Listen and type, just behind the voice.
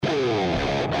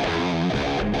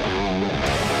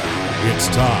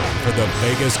It's time for the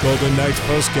Vegas Golden Knights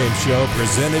postgame show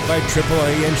presented by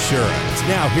AAA Insurance.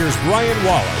 Now here's Ryan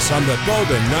Wallace on the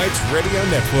Golden Knights Radio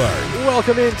Network.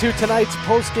 Welcome into tonight's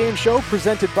postgame show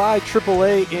presented by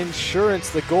AAA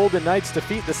Insurance. The Golden Knights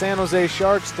defeat the San Jose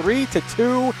Sharks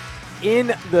 3-2 in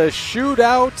the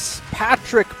shootouts.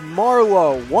 Patrick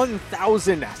Marleau,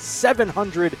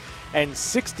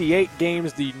 1,768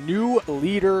 games, the new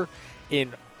leader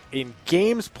in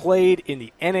games played in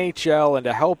the NHL. And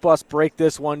to help us break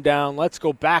this one down, let's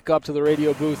go back up to the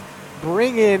radio booth,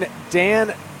 bring in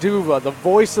Dan D'Uva, the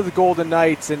voice of the Golden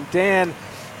Knights. And Dan,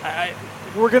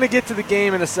 we're going to get to the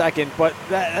game in a second, but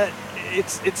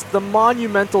it's the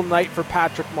monumental night for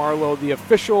Patrick Marleau, the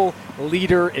official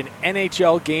leader in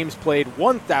NHL games played,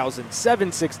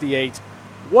 1,768.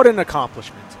 What an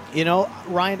accomplishment. You know,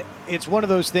 Ryan, it's one of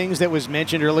those things that was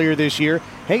mentioned earlier this year.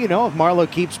 Hey, you know, if Marleau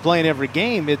keeps playing every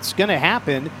game, it's going to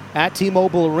happen at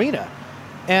T-Mobile Arena.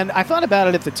 And I thought about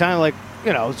it at the time, like,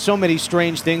 you know, so many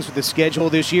strange things with the schedule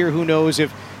this year. Who knows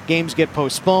if games get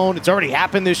postponed? It's already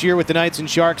happened this year with the Knights and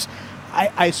Sharks.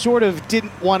 I sort of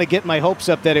didn't want to get my hopes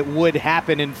up that it would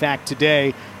happen, in fact,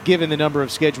 today, given the number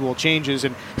of schedule changes.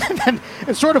 And then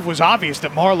it sort of was obvious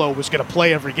that Marleau was going to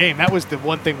play every game. That was the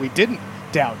one thing we didn't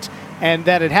doubt. And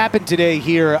that it happened today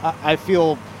here, I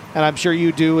feel, and I'm sure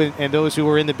you do, and those who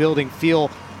were in the building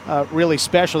feel really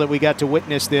special that we got to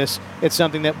witness this. It's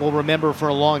something that we'll remember for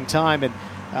a long time. And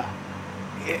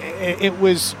it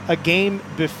was a game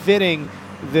befitting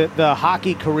the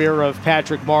hockey career of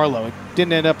Patrick Marleau. It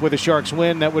didn't end up with a Sharks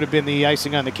win. That would have been the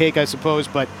icing on the cake, I suppose.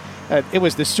 But it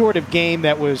was the sort of game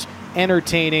that was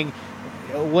entertaining,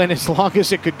 went as long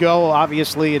as it could go,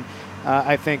 obviously. And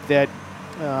I think that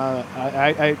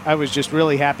I was just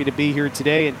really happy to be here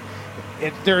today. And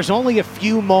there's only a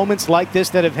few moments like this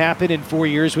that have happened in 4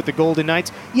 years with the Golden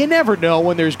Knights. You never know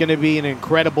when there's going to be an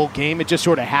incredible game. It just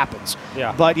sort of happens.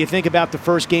 Yeah. But you think about the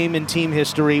first game in team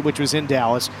history, which was in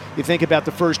Dallas. You think about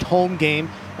the first home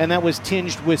game, and that was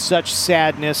tinged with such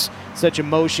sadness, such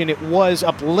emotion. It was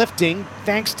uplifting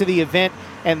thanks to the event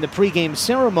and the pregame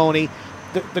ceremony.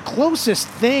 The closest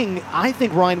thing, I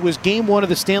think, Ryan, was Game 1 of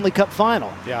the Stanley Cup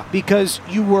Final. Yeah. Because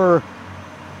you were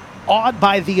awed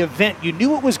by the event. You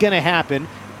knew it was going to happen.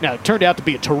 Now, it turned out to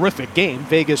be a terrific game.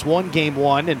 Vegas won Game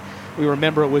 1, and we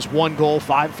remember it was 1 goal,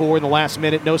 5-4 in the last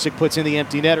minute. Nosek puts in the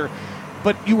empty netter.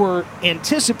 But you were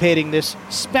anticipating this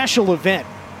special event,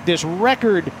 this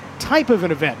record type of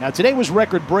an event. Now, today was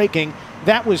record-breaking.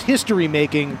 That was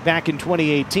history-making back in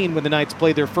 2018 when the Knights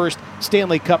played their first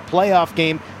Stanley Cup playoff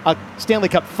game, a Stanley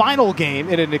Cup final game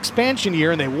in an expansion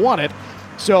year, and they won it.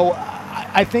 So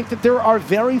I think that there are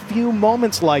very few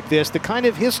moments like this, the kind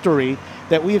of history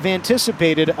that we have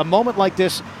anticipated, a moment like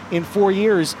this in 4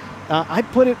 years.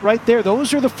 I'd put it right there.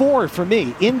 Those are the four for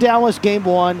me. In Dallas, Game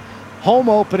 1, home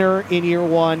opener in year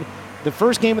 1, the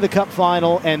first game of the Cup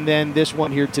final, and then this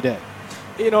one here today.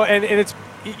 You know, and it's,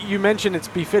 you mentioned it's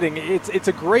befitting. It's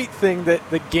a great thing that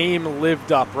the game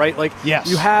lived up, right? Like, yes.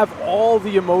 You have all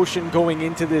the emotion going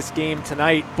into this game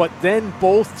tonight, but then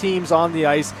both teams on the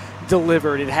ice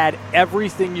delivered. It had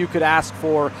everything you could ask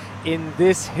for in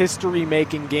this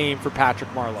history-making game for Patrick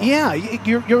Marleau. Yeah,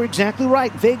 you're exactly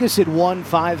right. Vegas had won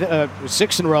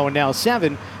 6 in a row and now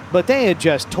 7, but they had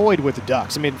just toyed with the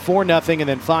Ducks. I mean, 4-0 and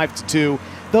then 5-2.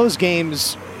 Those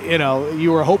games, you know,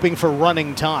 you were hoping for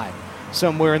running time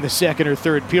somewhere in the second or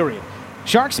third period.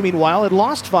 Sharks, meanwhile, had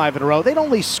lost 5 in a row. They'd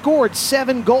only scored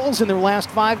 7 goals in their last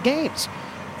 5 games,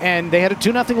 and they had a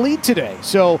 2-0 lead today.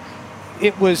 So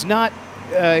it was not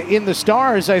in the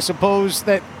stars, I suppose,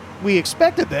 that we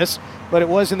expected this, but it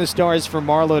was in the stars for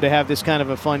Marleau to have this kind of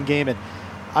a fun game. And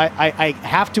I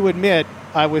have to admit,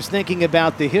 I was thinking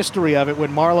about the history of it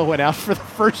when Marleau went out for the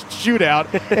first shootout,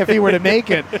 if he were to make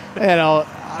it. You know,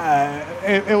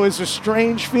 it was a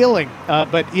strange feeling.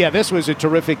 But, yeah, this was a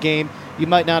terrific game. You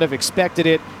might not have expected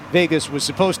it. Vegas was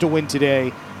supposed to win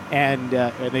today, and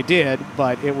they did.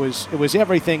 But it was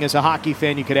everything as a hockey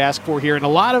fan you could ask for here. And a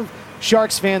lot of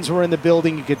Sharks fans were in the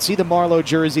building. You could see the Marleau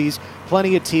jerseys,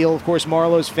 plenty of teal, of course,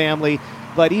 Marleau's family.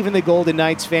 But even the Golden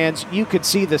Knights fans, you could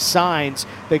see the signs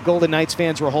that Golden Knights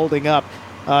fans were holding up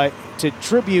in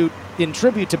tribute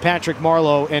to Patrick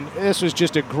Marleau. And this was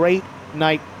just a great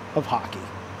night of hockey.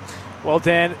 Well,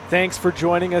 Dan, thanks for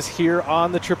joining us here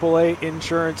on the AAA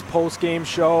Insurance postgame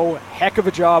show. Heck of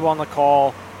a job on the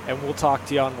call, and we'll talk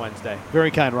to you on Wednesday. Very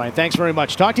kind, Ryan. Thanks very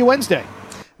much. Talk to you Wednesday.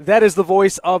 That is the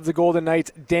voice of the Golden Knights,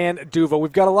 Dan D'Uva.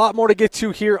 We've got a lot more to get to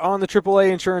here on the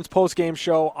AAA Insurance postgame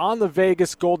show on the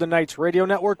Vegas Golden Knights Radio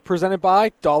Network, presented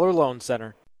by Dollar Loan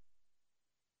Center.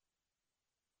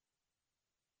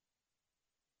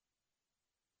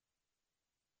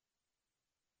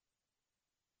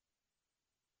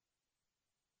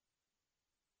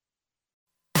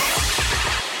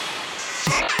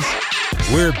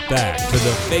 We're back to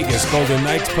the Vegas Golden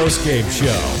Knights postgame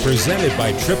show, presented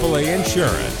by AAA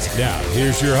Insurance. Now,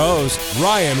 here's your host,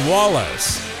 Ryan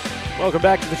Wallace. Welcome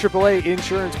back to the AAA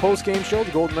Insurance postgame show.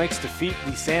 The Golden Knights defeat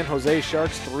the San Jose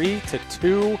Sharks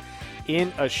 3-2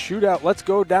 in a shootout. Let's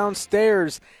go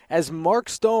downstairs as Mark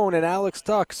Stone and Alex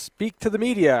Tuch speak to the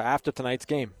media after tonight's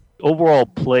game. Overall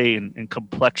play and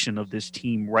complexion of this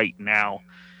team right now.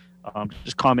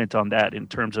 Just comment on that in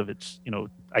terms of its,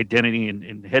 identity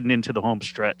and heading into the home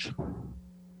stretch.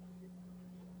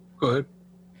 Go ahead.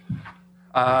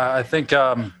 I think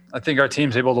our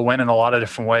team's able to win in a lot of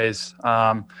different ways.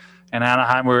 In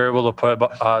Anaheim, we were able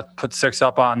to put 6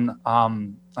 up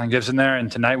on Gibson there,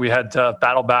 and tonight we had to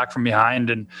battle back from behind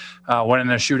and win in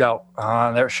a shootout.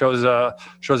 That shows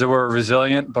that we're a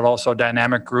resilient but also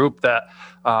dynamic group that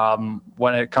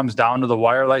when it comes down to the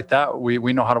wire like that,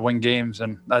 we know how to win games,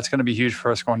 and that's going to be huge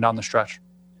for us going down the stretch.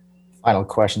 Final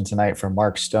question tonight from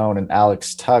Mark Stone and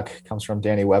Alex Tuch comes from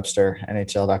Danny Webster,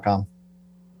 NHL.com.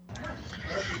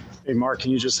 Hey, Mark, can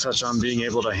you just touch on being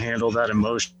able to handle that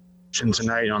emotion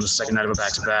tonight on the second night of a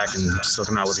back-to-back and still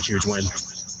come out with a huge win?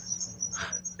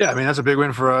 Yeah, I mean, that's a big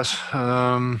win for us.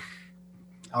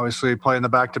 Obviously, playing the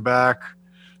back-to-back,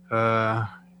 it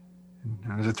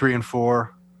was a 3 and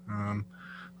 4.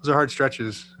 Those are hard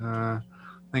stretches.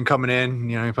 Then coming in,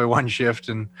 you play one shift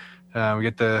and we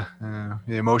get the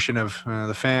emotion of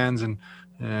the fans and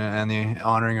the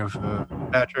honoring of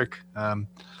Patrick.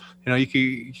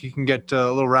 You can get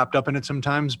a little wrapped up in it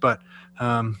sometimes, but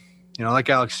like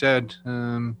Alex said,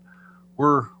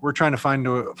 we're trying to find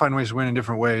ways to win in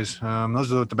different ways.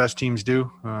 Those are what the best teams do.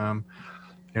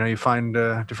 You find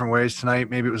different ways tonight.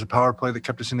 Maybe it was a power play that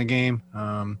kept us in the game.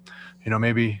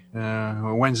 Maybe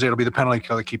Wednesday it'll be the penalty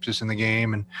kill that keeps us in the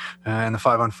game, and the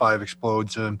 5-on-5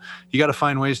 explodes. You got to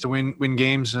find ways to win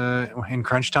games in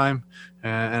crunch time,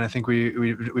 and I think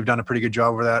we've done a pretty good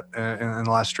job of that in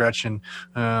the last stretch. And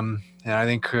I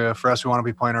think for us, we want to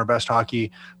be playing our best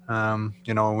hockey. And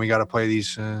we got to play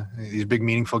these big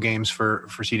meaningful games for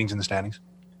seedings in the standings.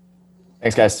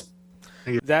 Thanks, guys.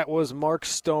 That was Mark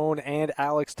Stone and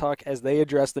Alex Tuch as they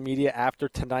addressed the media after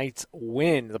tonight's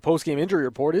win. The postgame injury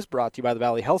report is brought to you by the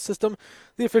Valley Health System,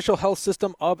 the official health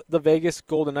system of the Vegas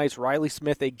Golden Knights. Riley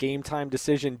Smith, a game-time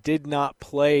decision, did not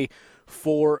play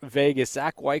for Vegas.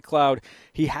 Zach Whitecloud,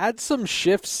 he had some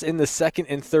shifts in the second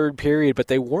and third period, but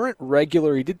they weren't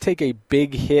regular. He did take a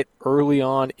big hit early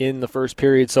on in the first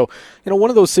period. So, one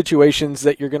of those situations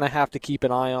that you're going to have to keep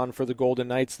an eye on for the Golden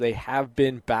Knights. They have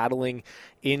been battling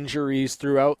injuries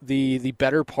throughout the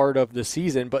better part of the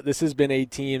season, but this has been a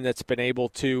team that's been able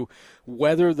to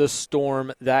weather the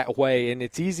storm that way. And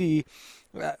it's easy,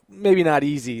 maybe not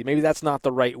easy, maybe that's not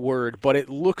the right word, but it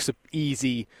looks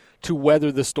easy to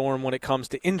weather the storm when it comes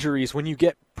to injuries when you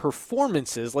get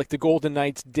performances like the Golden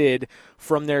Knights did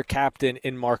from their captain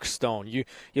in Mark Stone. You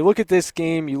look at this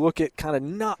game, you look at kind of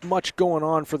not much going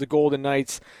on for the Golden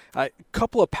Knights, a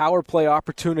couple of power play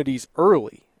opportunities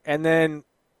early, and then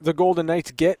the Golden Knights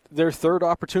get their third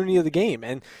opportunity of the game,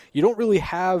 and you don't really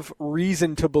have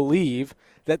reason to believe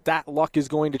that luck is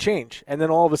going to change. And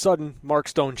then all of a sudden, Mark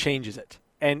Stone changes it.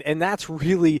 And that's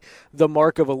really the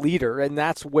mark of a leader, and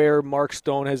that's where Mark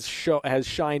Stone has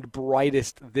shined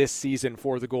brightest this season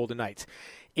for the Golden Knights.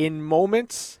 In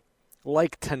moments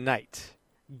like tonight,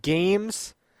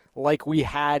 games like we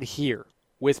had here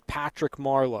with Patrick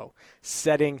Marleau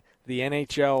setting the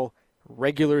NHL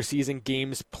regular season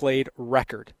games played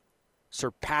record,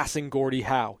 surpassing Gordie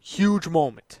Howe, huge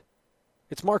moment.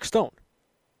 It's Mark Stone.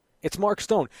 It's Mark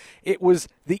Stone. It was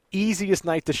the easiest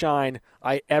night to shine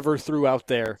I ever threw out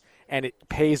there, and it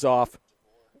pays off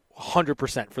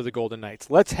 100% for the Golden Knights.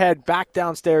 Let's head back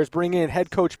downstairs, bring in head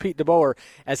coach Pete DeBoer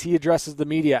as he addresses the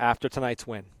media after tonight's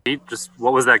win. Pete, just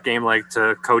what was that game like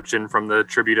to coach in from the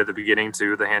tribute at the beginning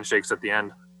to the handshakes at the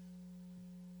end?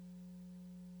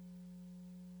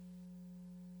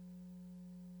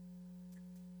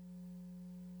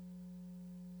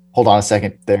 Hold on a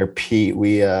second there, Pete.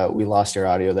 We lost your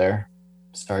audio there.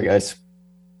 Sorry, guys.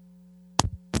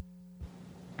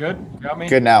 Good? Got me?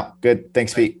 Good now. Good.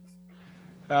 Thanks, Pete.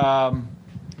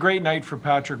 Great night for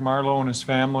Patrick Marleau and his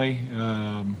family.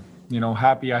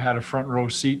 Happy I had a front row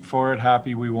seat for it.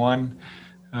 Happy we won.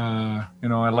 I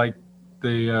like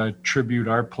the tribute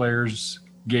our players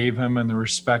gave him and the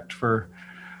respect for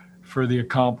the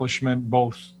accomplishment,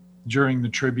 both during the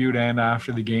tribute and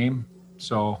after the game.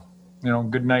 So,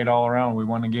 good night all around. We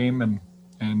won a game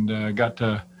and got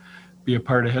to be a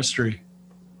part of history.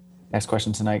 Next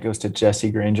question tonight goes to Jesse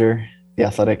Granger, The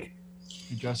Athletic.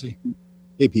 Hey, Jesse.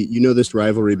 Hey, Pete, you know this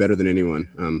rivalry better than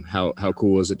anyone. How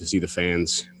cool was it to see the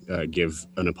fans give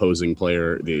an opposing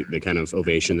player the kind of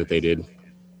ovation that they did?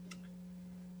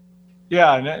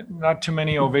 Yeah, not too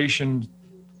many ovations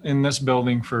in this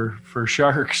building for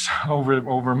Sharks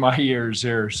over my years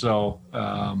here. So,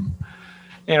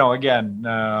 again,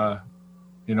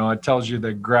 it tells you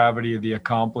the gravity of the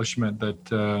accomplishment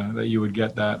that you would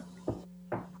get that.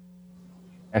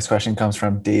 Next question comes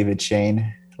from David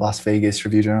Shane, Las Vegas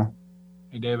Review-Journal.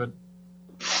 Hey, David.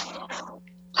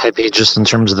 Hey, Pete, just in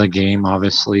terms of the game,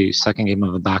 obviously, second game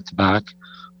of a back-to-back,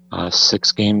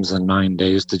 6 games in 9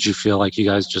 days. Did you feel like you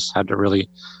guys just had to really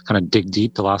kind of dig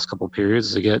deep the last couple of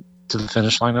periods to get to the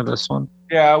finish line of this one?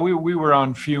 Yeah, we were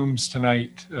on fumes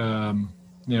tonight.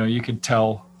 You could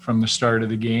tell from the start of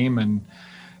the game. And,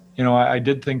 I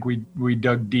did think we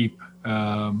dug deep.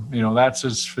 That's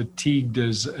as fatigued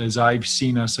as I've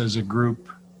seen us as a group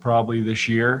probably this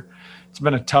year. It's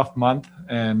been a tough month,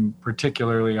 and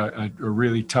particularly a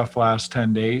really tough last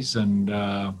 10 days. And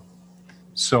the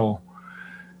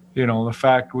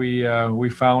fact we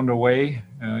found a way,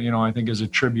 I think is a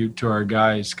tribute to our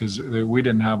guys, because we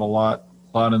didn't have a lot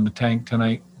in the tank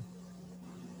tonight.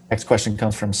 Next question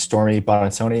comes from Stormy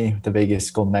Bonatoni, the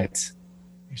Vegas Golden Knights.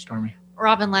 Hey, Stormy.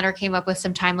 Robin Lehner came up with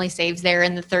some timely saves there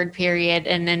in the third period.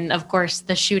 And then, of course,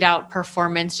 the shootout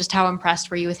performance. Just how impressed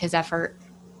were you with his effort?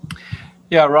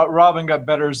 Yeah, Robin got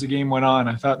better as the game went on.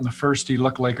 I thought in the first he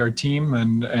looked like our team.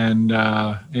 And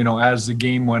as the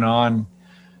game went on,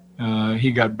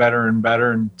 he got better and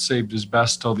better and saved his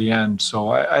best till the end.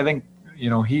 So I think,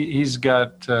 he's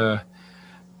got I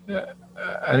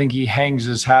think he hangs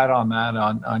his hat on that,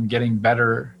 on getting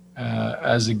better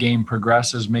as the game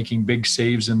progresses, making big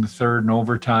saves in the third and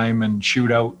overtime and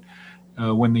shootout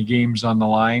when the game's on the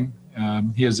line.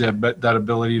 He has that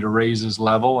ability to raise his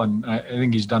level, and I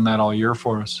think he's done that all year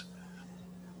for us.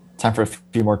 Time for a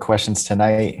few more questions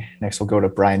tonight. Next, we'll go to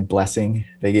Brian Blessing,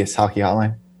 Vegas Hockey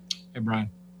Hotline. Hey, Brian.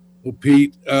 Well,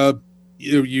 Pete,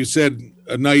 you said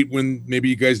a night when maybe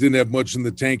you guys didn't have much in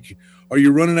the tank. Are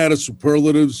you running out of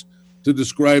superlatives to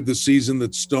describe the season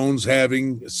that Stone's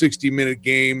having? A 60-minute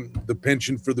game, the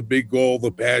penchant for the big goal,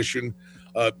 the passion.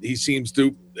 He seems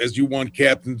to, as you want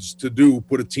captains to do,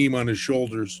 put a team on his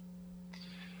shoulders.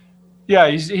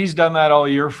 Yeah, he's done that all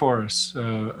year for us.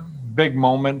 Big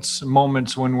moments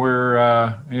when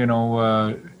we're,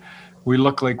 we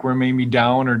look like we're maybe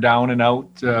down and out.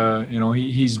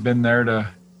 He's been there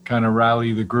to kind of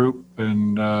rally the group,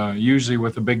 and usually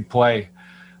with a big play.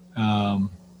 And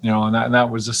that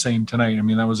was the same tonight. I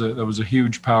mean, that was a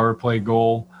huge power play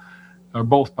goal, or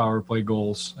both power play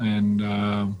goals, and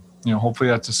hopefully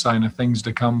that's a sign of things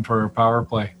to come for our power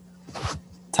play.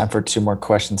 Time for 2 more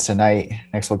questions tonight.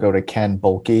 Next, we'll go to Ken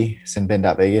Bolke,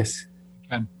 Sinbin.Vegas.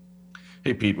 Ken.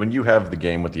 Hey, Pete, when you have the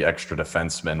game with the extra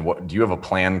defenseman, do you have a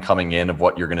plan coming in of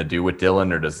what you're going to do with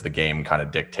Dylan, or does the game kind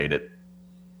of dictate it?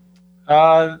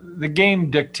 The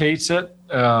game dictates it.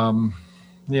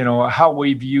 How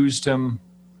we've used him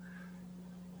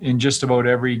in just about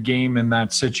every game in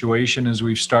that situation is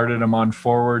we've started him on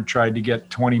forward, tried to get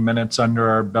 20 minutes under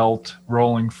our belt,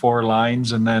 rolling 4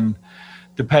 lines, and then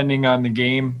depending on the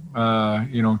game,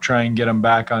 try and get him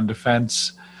back on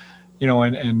defense,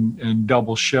 and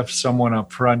double shift someone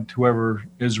up front, whoever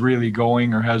is really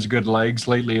going or has good legs.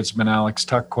 Lately, it's been Alex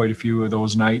Tuch quite a few of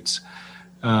those nights.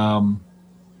 But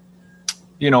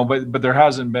there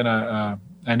hasn't been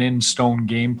an in-stone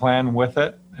game plan with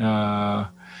it.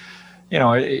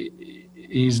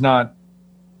 He's not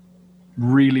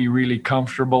really, really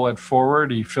comfortable at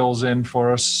forward. He fills in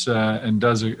for us and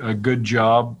does a good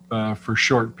job for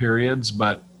short periods,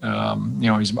 but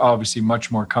he's obviously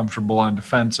much more comfortable on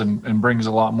defense and brings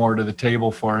a lot more to the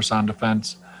table for us on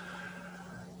defense.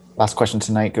 Last question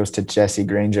tonight goes to Jesse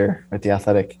Granger with The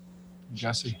Athletic.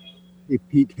 Jesse. Hey,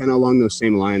 Pete, kind of along those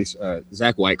same lines,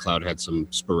 Zach Whitecloud had some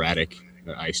sporadic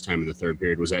ice time in the third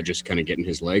period. Was that just kind of getting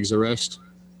his legs a rest?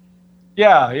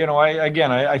 Yeah,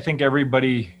 I think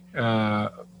everybody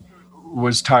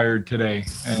was tired today.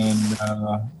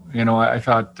 And, I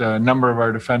thought a number of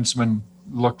our defensemen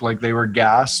looked like they were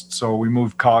gassed. So we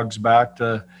moved Cogs back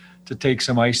to take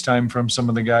some ice time from some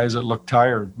of the guys that looked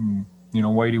tired. And,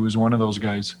 Whitey was one of those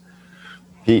guys.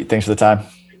 Pete, thanks for the time.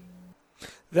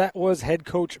 That was head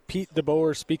coach Pete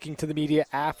DeBoer speaking to the media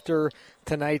after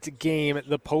tonight's game,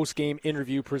 the post-game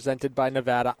interview presented by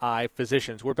Nevada Eye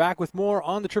Physicians. We're back with more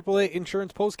on the AAA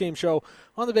Insurance post-game show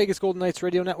on the Vegas Golden Knights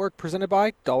Radio Network, presented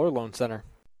by Dollar Loan Center.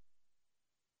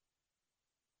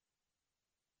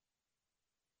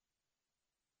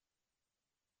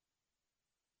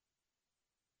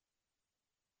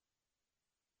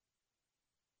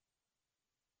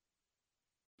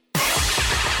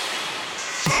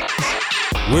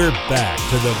 We're back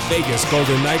to the Vegas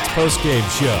Golden Knights postgame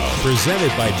show,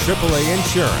 presented by AAA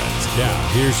Insurance. Now,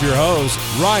 here's your host,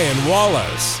 Ryan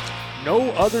Wallace.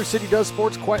 No other city does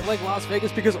sports quite like Las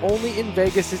Vegas, because only in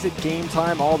Vegas is it game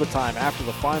time all the time. After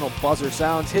the final buzzer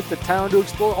sounds, hit the town to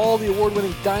explore all the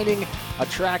award-winning dining,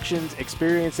 attractions,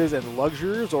 experiences, and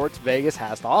luxury resorts Vegas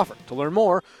has to offer. To learn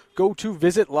more, go to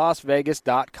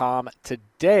visitlasvegas.com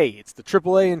today. It's the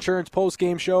AAA Insurance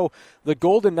postgame show. The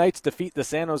Golden Knights defeat the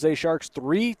San Jose Sharks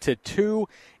 3-2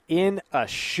 in a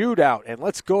shootout. And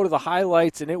let's go to the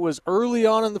highlights. And it was early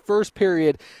on in the first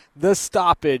period, the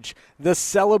stoppage, the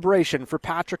celebration for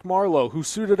Patrick Marleau, who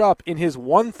suited up in his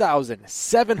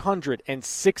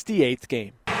 1,768th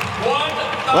game.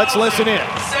 Let's listen in.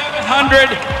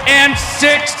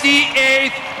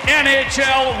 768th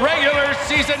NHL regular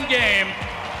season game,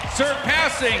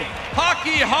 surpassing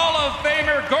Hockey Hall of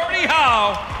Famer Gordie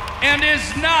Howe, and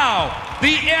is now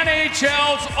the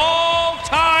NHL's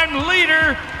all-time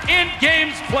leader in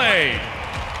games played.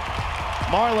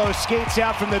 Marleau skates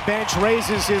out from the bench,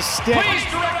 raises his stick.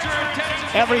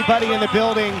 Everybody in the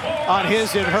building on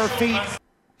his and her feet.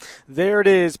 There it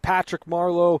is, Patrick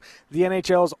Marleau, the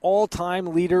NHL's all-time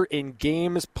leader in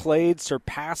games played,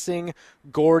 surpassing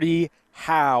Gordie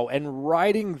Howe. And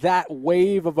riding that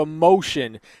wave of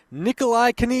emotion,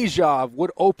 Nikolai Knyzhov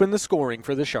would open the scoring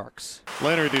for the Sharks.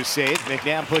 Leonard who saved.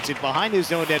 McNabb puts it behind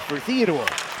his own net for Theodore.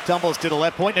 Tumbles to the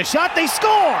left point, and a shot, they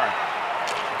score!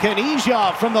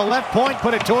 Knyzhov from the left point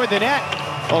put it toward the net.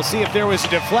 We'll see if there was a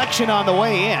deflection on the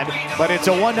way in, but it's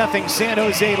a 1-0 San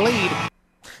Jose lead.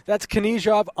 That's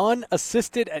Knyzhov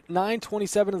unassisted at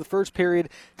 9:27 of the first period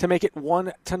to make it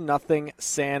 1-0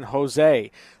 San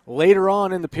Jose. Later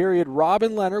on in the period,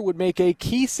 Robin Lehner would make a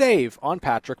key save on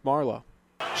Patrick Marleau.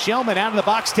 Shellman out of the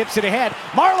box, tips it ahead.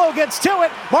 Marleau gets to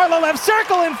it. Marleau left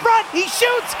circle in front. He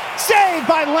shoots. Saved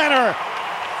by Lehner.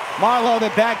 Marleau, the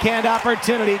backhand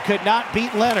opportunity, could not beat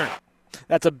Lehner.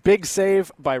 That's a big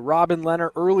save by Robin Lehner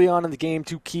early on in the game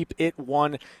to keep it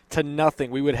 1-0.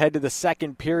 We would head to the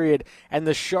second period, and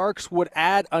the Sharks would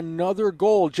add another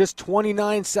goal just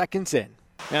 29 seconds in.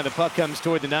 Now the puck comes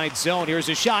toward the ninth zone. Here's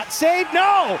a shot. Saved.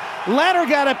 No! Lehner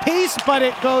got a piece, but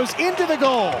it goes into the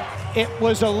goal. It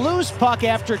was a loose puck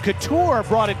after Couture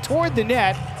brought it toward the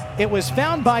net. It was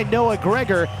found by Noah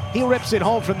Gregor. He rips it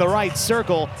home from the right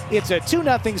circle. It's a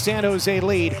 2-0 San Jose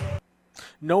lead.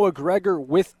 Noah Gregor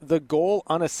with the goal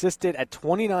unassisted at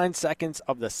 29 seconds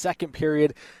of the second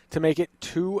period to make it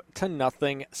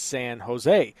 2-0 San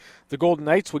Jose. The Golden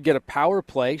Knights would get a power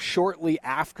play shortly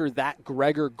after that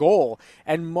Gregor goal,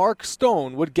 and Mark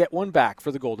Stone would get one back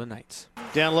for the Golden Knights.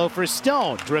 Down low for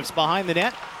Stone, drifts behind the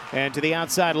net, and to the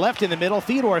outside left in the middle.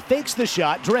 Theodore fakes the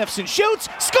shot, drifts and shoots.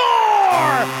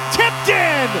 Score! Tipped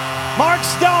in! Mark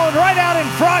Stone right out in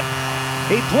front.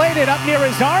 He played it up near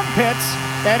his armpits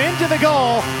and into the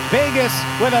goal. Vegas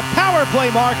with a power play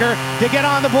marker to get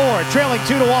on the board, trailing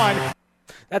 2-1.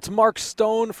 That's Mark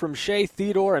Stone from Shea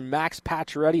Theodore and Max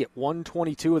Pacioretty at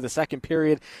 1:22 of the second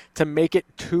period to make it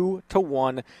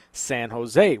 2-1 San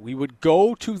Jose. We would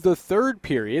go to the third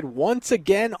period. Once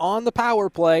again on the power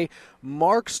play,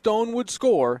 Mark Stone would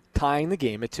score, tying the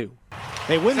game at 2.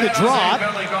 They win the draw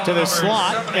to the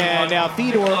slot, and now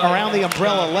Theodore around the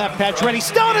umbrella left. Pacioretty,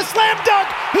 Stone, a slam dunk!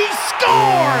 He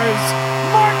scores!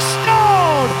 Mark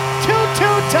Stone!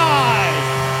 2-2 tie!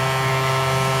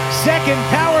 Second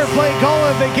power play goal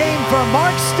of the game for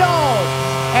Mark Stone,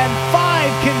 and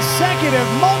 5 consecutive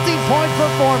multi-point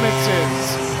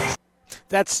performances.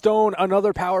 That's Stone,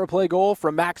 another power play goal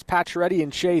from Max Pacioretty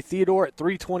and Shea Theodore at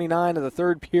 3:29 of the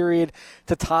third period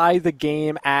to tie the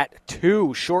game at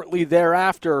 2. Shortly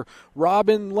thereafter,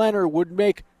 Robin Lehner would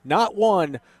make not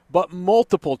one, but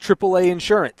multiple AAA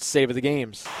Insurance save of the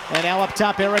games. And now up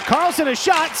top, Erik Karlsson, a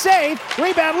shot, save,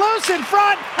 rebound loose in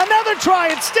front, another try,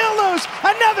 it's still loose,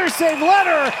 another save,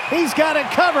 Lehner, he's got it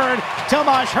covered.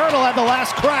 Tomas Hertl had the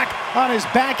last crack on his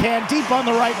backhand deep on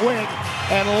the right wing.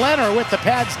 And Lehner with the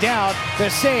pads down, the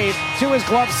save to his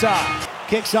glove side.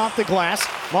 Kicks off the glass.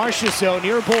 Marchessault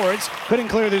near boards. Couldn't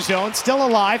clear the zone. Still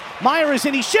alive. Meyer is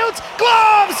in. He shoots.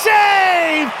 Glove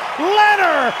save!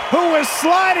 Lehner, who was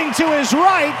sliding to his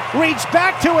right, reached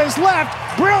back to his left.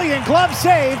 Brilliant glove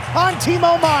save on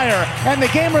Timo Meyer. And the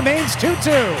game remains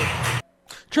 2-2.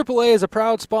 AAA is a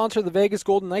proud sponsor of the Vegas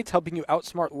Golden Knights, helping you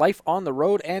outsmart life on the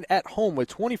road and at home with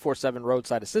 24/7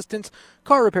 roadside assistance,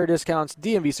 car repair discounts,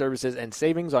 DMV services, and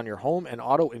savings on your home and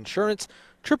auto insurance.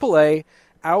 AAA,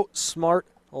 outsmart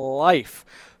life.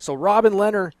 So Robin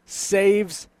Lehner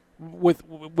saves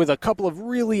with a couple of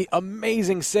really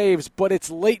amazing saves, but it's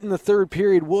late in the third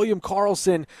period. William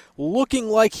Karlsson looking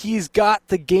like he's got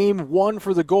the game won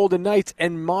for the Golden Knights,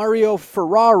 and Mario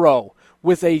Ferraro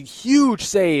with a huge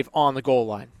save on the goal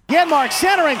line. Janmark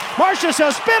centering.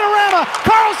 Marchessault spinorama.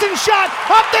 Carlson shot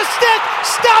up the stick.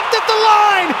 Stopped at the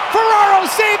line. Ferraro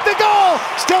saved the goal.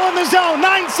 Still in the zone.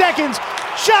 9 seconds.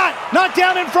 Shot knocked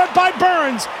down in front by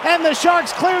Burns. And the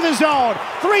Sharks clear the zone.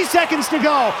 3 seconds to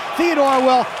go. Theodore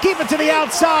will keep it to the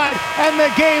outside. And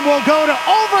the game will go to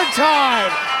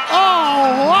overtime.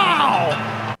 Oh,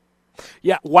 wow.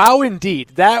 Yeah, wow indeed.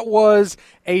 That was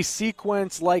a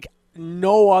sequence like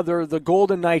no other. The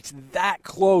Golden Knights that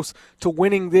close to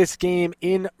winning this game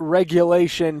in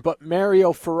regulation, but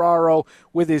Mario Ferraro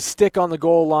with his stick on the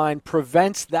goal line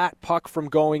prevents that puck from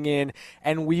going in,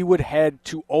 and we would head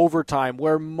to overtime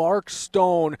where Mark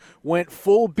Stone went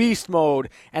full beast mode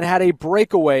and had a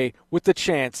breakaway with the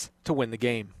chance to win the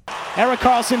game. Erik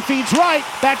Karlsson feeds right,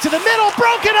 back to the middle,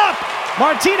 broken up.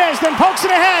 Martinez then pokes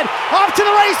it ahead, off to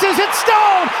the races, it's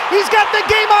Stone. He's got the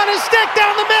game on his stick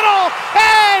down the middle,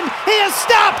 and he is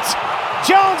stopped.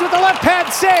 Jones with the left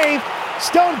pad save.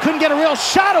 Stone couldn't get a real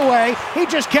shot away. He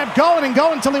just kept going and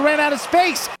going until he ran out of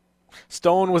space.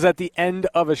 Stone was at the end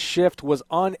of a shift, was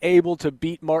unable to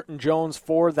beat Martin Jones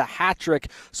for the hat trick,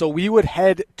 so we would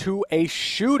head to a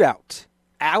shootout.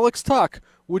 Alex Tuch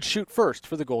would shoot first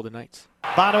for the Golden Knights.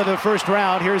 Bottom of the first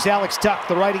round, here's Alex Tuch.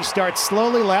 The righty starts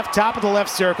slowly left, top of the left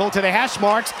circle to the hash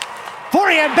marks.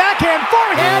 Forehand, backhand,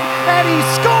 forehand, and he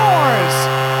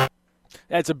scores!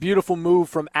 That's a beautiful move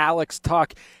from Alex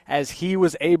Tuch as he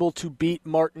was able to beat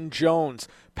Martin Jones.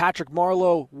 Patrick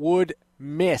Marleau would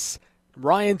miss.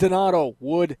 Ryan Donato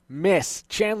would miss.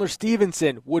 Chandler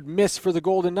Stevenson would miss for the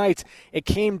Golden Knights. It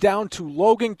came down to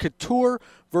Logan Couture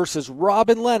versus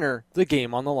Robin Lehner, the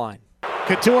game on the line.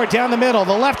 Couture down the middle,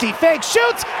 the lefty fakes,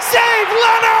 shoots, save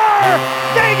Lehner!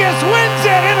 Vegas wins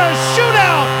it in a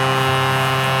shootout!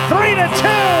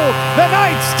 3-2, the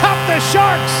Knights top the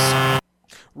Sharks!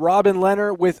 Robin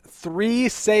Lehner with 3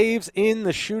 saves in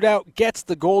the shootout gets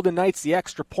the Golden Knights the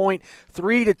extra point.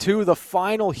 3-2, the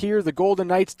final here. The Golden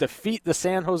Knights defeat the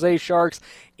San Jose Sharks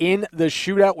in the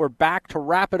shootout. We're back to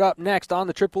wrap it up next on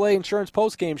the AAA Insurance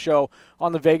Postgame Show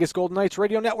on the Vegas Golden Knights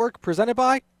Radio Network, presented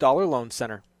by Dollar Loan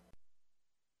Center.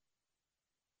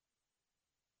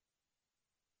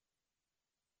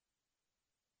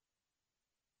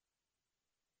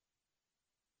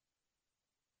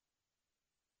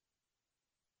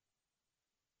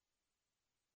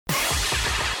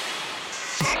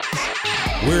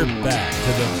 We're back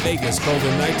to the Vegas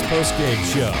Golden Knights postgame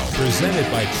show, presented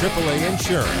by AAA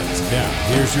Insurance. Now,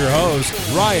 here's your host,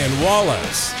 Ryan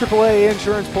Wallace. AAA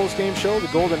Insurance postgame show. The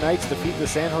Golden Knights defeat the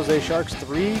San Jose Sharks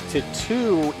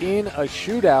 3-2 in a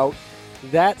shootout.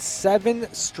 That's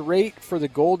 7 straight for the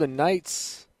Golden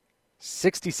Knights.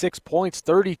 66 points,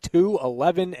 32,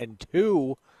 11, and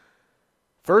 2.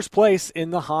 First place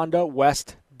in the Honda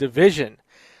West Division.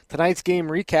 Tonight's game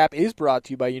recap is brought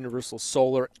to you by Universal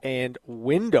Solar and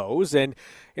Windows. And,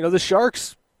 you know, the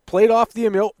Sharks played off the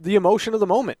emotion of the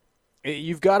moment.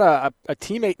 You've got a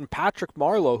teammate in Patrick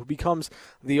Marleau who becomes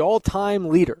the all-time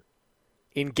leader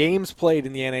in games played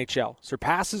in the NHL.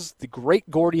 Surpasses the great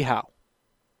Gordie Howe.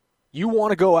 You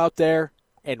want to go out there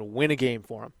and win a game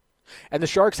for him. And the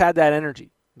Sharks had that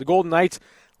energy. The Golden Knights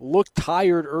looked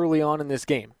tired early on in this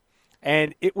game.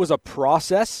 And it was a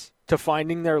process to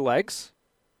finding their legs.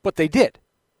 But they did.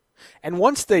 And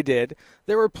once they did,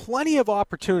 there were plenty of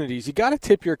opportunities. You got to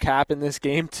tip your cap in this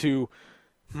game to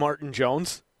Martin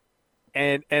Jones.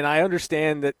 And I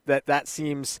understand that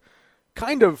seems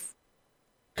kind of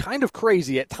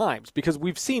crazy at times because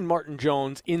we've seen Martin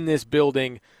Jones in this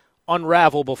building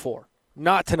unravel before.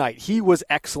 Not tonight. He was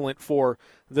excellent for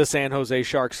the San Jose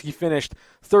Sharks. He finished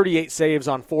 38 saves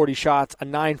on 40 shots, a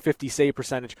 .950 save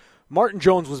percentage. Martin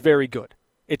Jones was very good.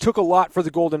 It took a lot for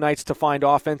the Golden Knights to find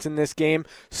offense in this game.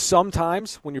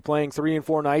 Sometimes when you're playing 3 and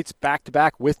 4 nights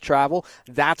back-to-back with travel,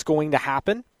 that's going to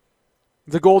happen.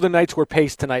 The Golden Knights were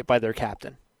paced tonight by their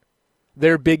captain,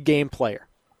 their big game player.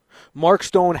 Mark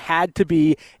Stone had to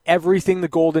be everything the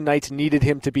Golden Knights needed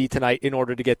him to be tonight in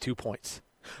order to get 2 points.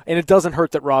 And it doesn't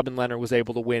hurt that Robin Lehner was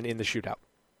able to win in the shootout.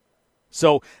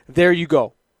 So there you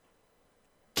go.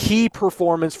 Key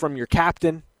performance from your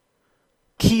captain,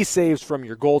 key saves from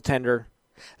your goaltender.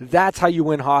 That's how you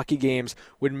win hockey games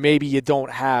when maybe you don't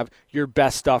have your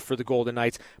best stuff for the Golden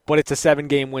Knights, but it's a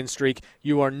 7-game win streak.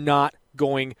 You are not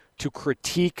going to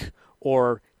critique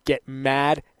or get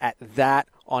mad at that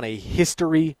on a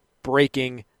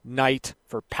history-breaking night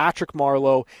for Patrick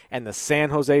Marleau and the San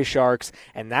Jose Sharks,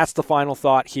 and that's the final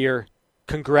thought here.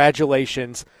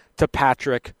 Congratulations to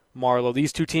Patrick Marlowe.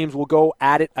 These two teams will go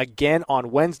at it again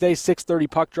on Wednesday, 6:30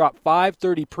 puck drop,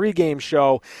 5:30 pregame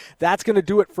show. That's going to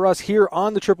do it for us here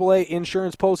on the AAA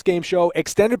Insurance postgame show.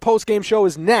 Extended postgame show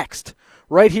is next,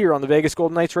 right here on the Vegas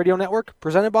Golden Knights Radio Network,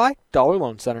 presented by Dollar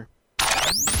Loan Center.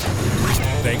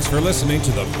 Thanks for listening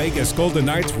to the Vegas Golden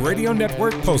Knights Radio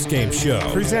Network postgame show,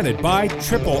 presented by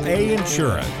AAA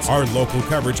Insurance. Our local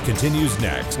coverage continues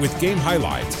next with game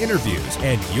highlights, interviews,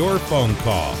 and your phone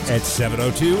calls at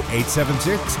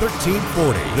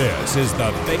 702-876-1340. This is the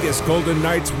Vegas Golden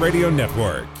Knights Radio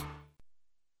Network.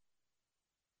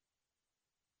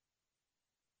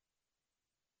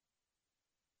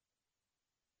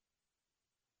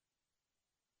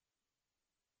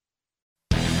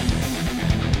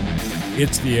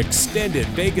 It's the extended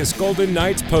Vegas Golden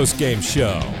Knights postgame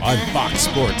show on Fox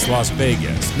Sports Las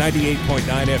Vegas,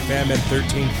 98.9 FM and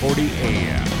 1340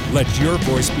 AM. Let your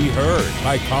voice be heard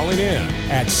by calling in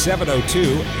at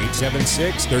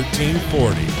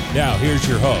 702-876-1340. Now here's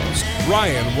your host,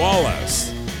 Ryan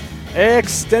Wallace.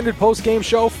 Extended postgame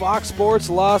show, Fox Sports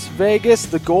Las Vegas.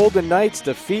 The Golden Knights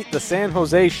defeat the San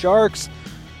Jose Sharks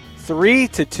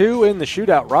 3-2 in the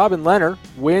shootout. Robin Lehner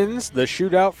wins the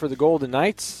shootout for the Golden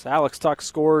Knights. Alex Tuch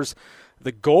scores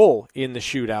the goal in the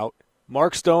shootout.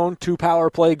 Mark Stone, 2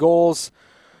 power play goals.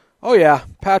 Oh yeah,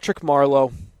 Patrick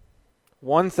Marleau,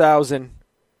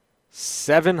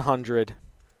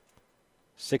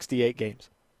 1,768 games.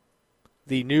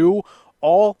 The new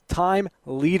all-time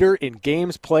leader in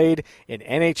games played in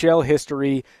NHL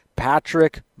history,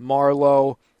 Patrick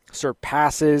Marleau,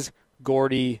 surpasses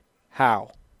Gordie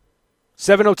Howe.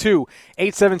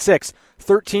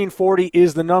 702-876-1340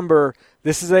 is the number.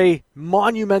 This is a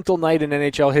monumental night in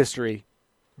NHL history.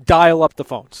 Dial up the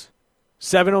phones.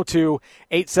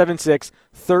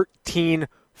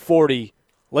 702-876-1340.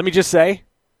 Let me just say,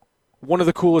 one of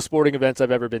the coolest sporting events I've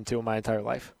ever been to in my entire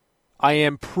life. I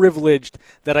am privileged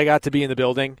that I got to be in the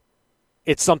building.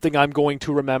 It's something I'm going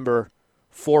to remember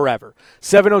forever.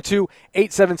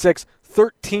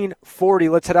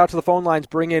 702-876-1340. Let's head out to the phone lines.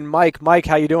 Bring in Mike. Mike,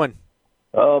 how you doing?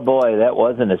 Oh, boy, that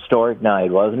was an historic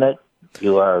night, wasn't it?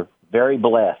 You are very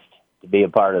blessed to be a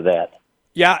part of that.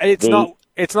 Yeah, it's not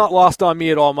lost on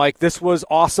me at all, Mike. This was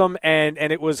awesome, and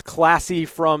it was classy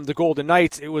from the Golden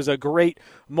Knights. It was a great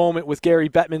moment with Gary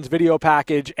Bettman's video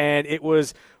package, and it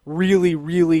was really,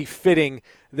 really fitting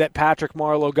that Patrick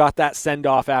Marleau got that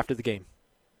send-off after the game.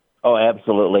 Oh,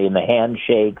 absolutely, and the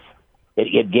handshakes.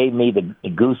 It gave me the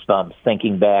goosebumps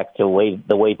thinking back to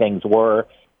the way things were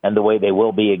and the way they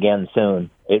will be again soon.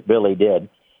 It really did.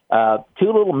 2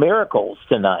 little miracles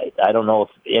tonight. I don't know if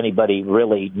anybody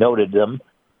really noted them.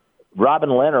 Robin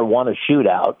Lehner won a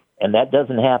shootout, and that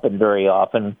doesn't happen very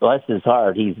often. Bless his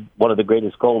heart, he's one of the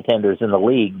greatest goaltenders in the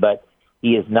league, but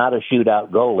he is not a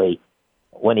shootout goalie.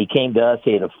 When he came to us,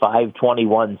 he had a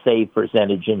 .521 save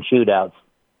percentage in shootouts.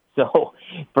 So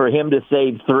for him to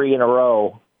save 3 in a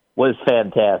row was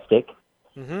fantastic.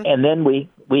 Mm-hmm. And then we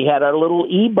had our little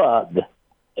E-bug.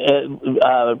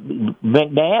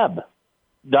 McNabb.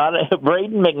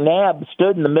 Braden McNabb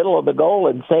stood in the middle of the goal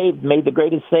and made the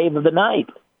greatest save of the night.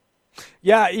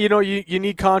 Yeah, you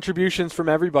need contributions from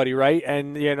everybody, right?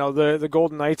 And, the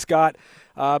Golden Knights got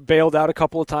bailed out a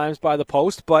couple of times by the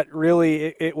post, but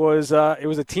really it was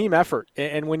a team effort.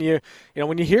 And when you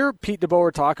hear Pete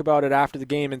DeBoer talk about it after the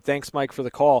game, and thanks, Mike, for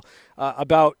the call,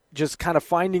 about just kind of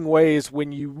finding ways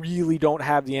when you really don't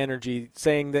have the energy,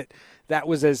 saying that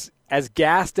was as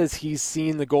gassed as he's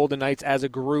seen the Golden Knights as a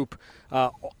group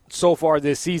so far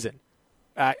this season.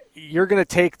 You're going to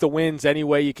take the wins any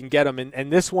way you can get them.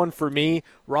 And this one for me,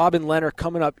 Robin Lehner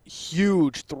coming up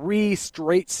huge, 3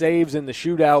 straight saves in the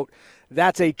shootout.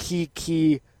 That's a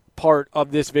key part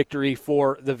of this victory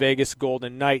for the Vegas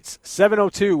Golden Knights.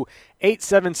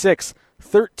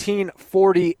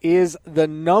 702-876-1340 is the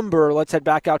number. Let's head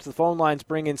back out to the phone lines.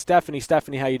 Bring in Stephanie.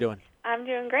 Stephanie, how you doing? I'm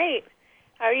doing great.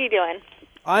 How are you doing?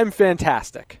 I'm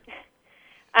fantastic.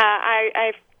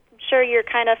 I'm sure you're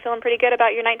kind of feeling pretty good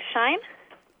about your night to shine?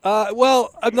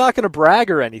 Well, I'm not going to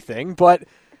brag or anything, but,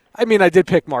 I did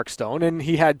pick Mark Stone, and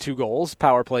he had 2 goals,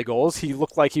 power play goals. He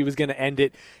looked like he was going to end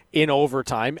it in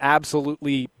overtime.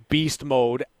 Absolutely beast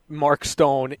mode, Mark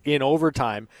Stone in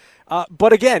overtime.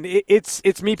 But again,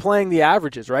 it's me playing the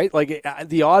averages, right? Like,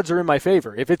 the odds are in my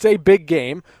favor. If it's a big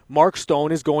game, Mark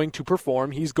Stone is going to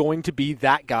perform. He's going to be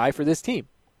that guy for this team.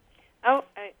 Oh,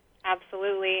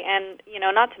 absolutely. And,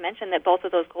 not to mention that both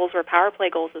of those goals were power play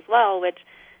goals as well, which,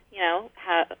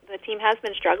 the team has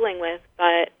been struggling with.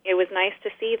 But it was nice to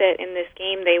see that in this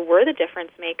game they were the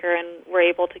difference maker and were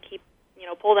able to keep,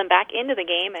 pull them back into the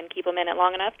game and keep them in it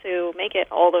long enough to make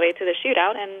it all the way to the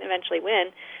shootout and eventually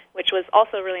win, which was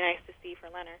also really nice to see for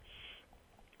Lehner.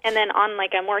 And then on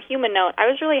like a more human note, I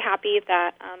was really happy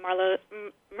that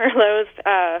Merlot's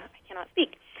I cannot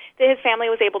speak, that his family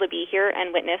was able to be here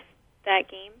and witness that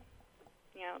game.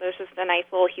 You know, there's just a nice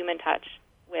little human touch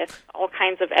with all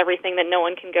kinds of everything that no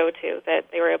one can go to,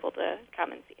 that they were able to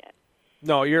come and see it.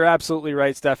 No, you're absolutely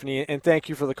right, Stephanie, and thank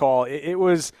you for the call. It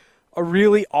was a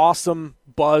really awesome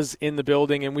buzz in the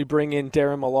building, and we bring in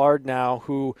Darren Millard now,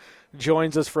 who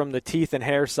joins us from the teeth and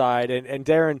hair side. And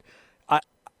Darren,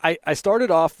 I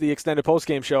started off the extended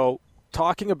postgame show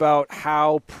talking about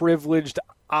how privileged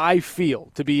I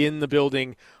feel to be in the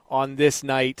building on this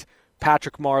night,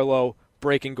 Patrick Marleau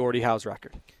breaking Gordie Howe's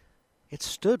record. It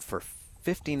stood for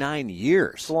 59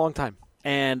 years. It's a long time.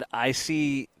 And I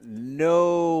see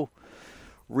no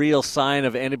real sign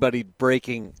of anybody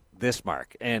breaking this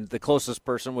mark. And the closest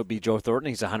person would be Joe Thornton.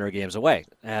 He's 100 games away.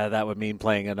 That would mean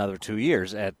playing another 2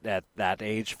 years. At that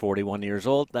age, 41 years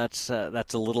old, that's a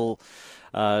little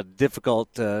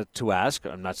difficult to ask.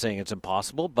 I'm not saying it's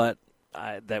impossible, but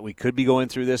that we could be going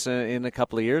through this in a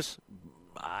couple of years,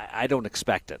 I don't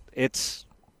expect it.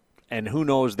 And who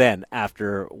knows then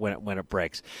after when it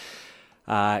breaks.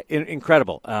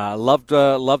 Incredible. Loved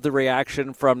the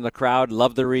reaction from the crowd.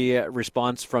 Loved the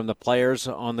response from the players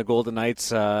on the Golden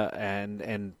Knights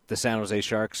and the San Jose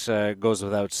Sharks. Goes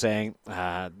without saying.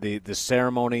 The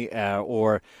ceremony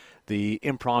or the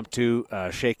impromptu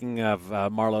shaking of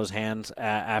Marleau's hands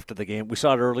after the game. We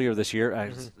saw it earlier this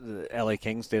year. The LA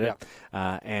Kings did it.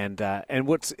 And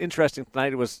what's interesting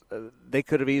tonight was they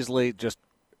could have easily just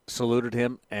saluted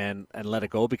him and let it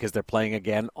go because they're playing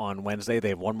again on Wednesday. They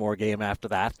have one more game after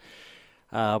that.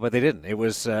 But they didn't. It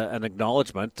was an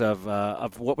acknowledgement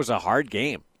of what was a hard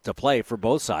game to play for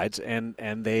both sides,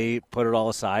 and they put it all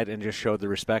aside and just showed the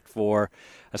respect for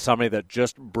somebody that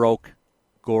just broke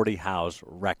Gordie Howe's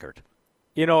record.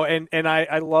 You know, and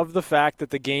I love the fact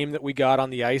that the game that we got on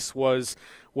the ice was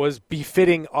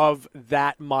befitting of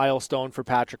that milestone for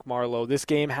Patrick Marleau. This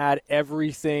game had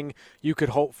everything you could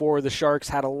hope for. The Sharks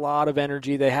had a lot of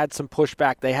energy. They had some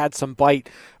pushback. They had some bite.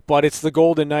 But it's the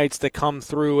Golden Knights that come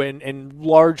through, and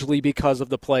largely because of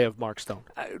the play of Mark Stone.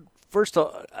 First,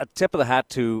 a tip of the hat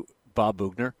to Bob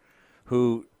Boughner,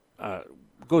 who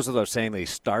goes without saying that he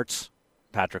starts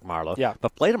Patrick Marleau,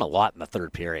 but played him a lot in the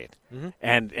third period,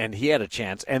 and he had a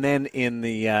chance. And then in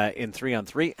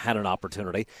 3-on-3 had an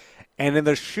opportunity, and in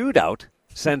the shootout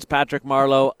sends Patrick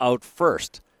Marleau out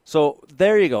first. So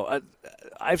there you go.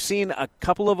 I've seen a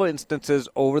couple of instances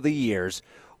over the years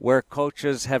where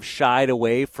coaches have shied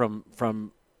away from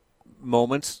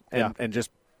moments and just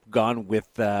gone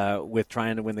with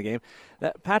trying to win the game.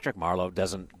 Patrick Marleau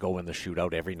doesn't go in the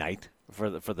shootout every night for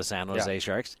the San Jose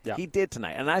Sharks. He did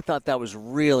tonight, and I thought that was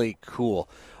really cool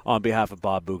on behalf of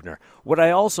Bob Boughner. What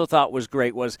I also thought was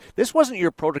great was this wasn't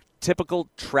your prototypical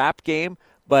trap game,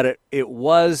 but it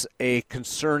was a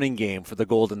concerning game for the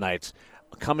Golden Knights,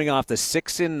 coming off the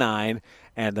 6-9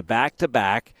 and the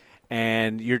back-to-back,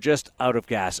 and you're just out of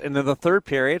gas. And in the third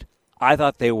period, I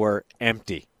thought they were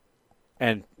empty,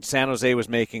 and San Jose was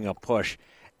making a push.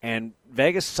 And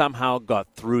Vegas somehow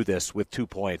got through this with 2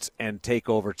 points and take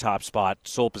over top spot,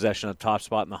 sole possession of top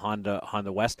spot in the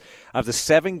Honda West. Of the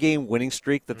 7-game winning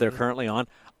streak that they're currently on,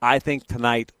 I think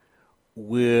tonight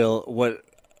was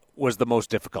the most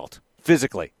difficult.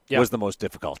 Physically was the most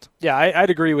difficult. Yeah,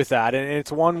 I'd agree with that. And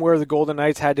it's one where the Golden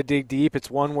Knights had to dig deep. It's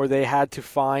one where they had to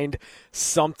find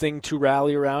something to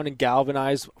rally around and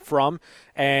galvanize from.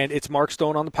 And it's Mark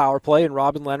Stone on the power play and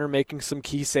Robin Lehner making some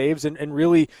key saves and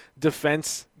really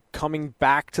defense coming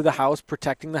back to the house,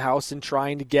 protecting the house, and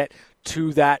trying to get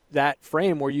to that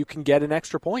frame where you can get an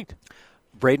extra point.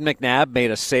 Braden McNabb made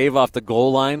a save off the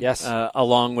goal line,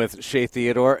 along with Shea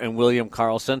Theodore and William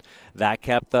Karlsson. That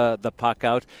kept the puck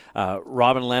out.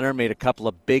 Robin Lehner made a couple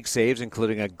of big saves,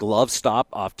 including a glove stop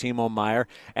off Timo Meier,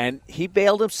 and he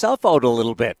bailed himself out a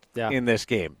little bit in this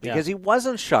game because he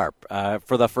wasn't sharp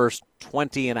for the first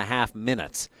 20 and a half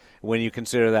minutes. When you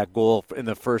consider that goal in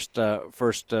the first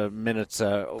minutes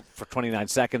for 29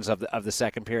 seconds of the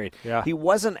second period. He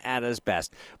wasn't at his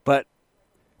best, but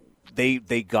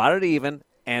they got it even,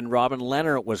 and Robin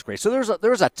Lehner was great. So there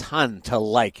was a ton to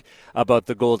like about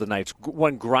the Golden Knights.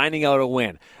 One, grinding out a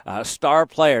win, star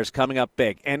players coming up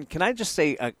big. And can I just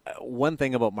say one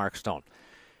thing about Mark Stone?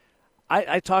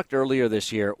 I talked earlier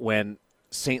this year when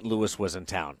St. Louis was in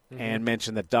town and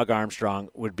mentioned that Doug Armstrong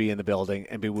would be in the building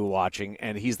and be watching,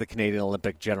 and he's the Canadian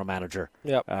Olympic general manager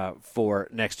for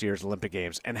next year's Olympic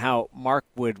Games, and how Mark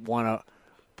would want to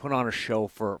put on a show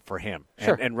for him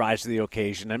and rise to the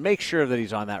occasion and make sure that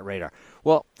he's on that radar.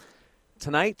 Well,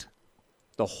 tonight,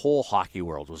 the whole hockey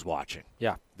world was watching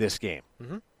this game.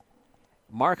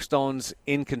 Mark Stone's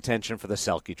in contention for the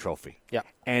Selke Trophy. Yeah.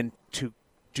 And to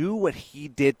do what he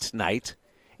did tonight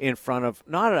in front of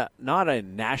not a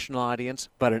national audience,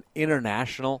 but an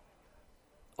international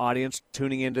audience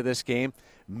tuning into this game,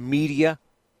 media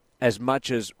as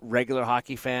much as regular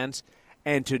hockey fans,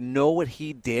 and to know what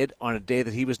he did on a day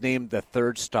that he was named the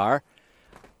third star,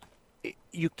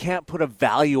 you can't put a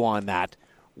value on that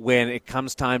when it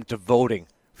comes time to voting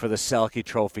for the Selke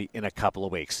Trophy in a couple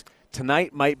of weeks.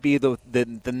 Tonight might be the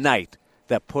night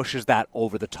that pushes that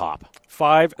over the top.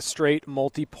 5 straight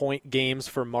multi-point games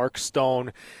for Mark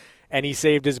Stone, and he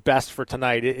saved his best for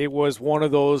tonight. It was one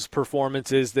of those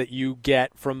performances that you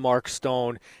get from Mark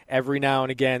Stone every now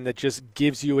and again that just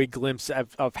gives you a glimpse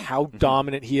of how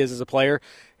dominant he is as a player.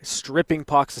 Stripping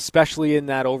pucks, especially in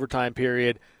that overtime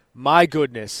period. My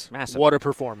goodness, massive. What a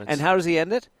performance. And how does he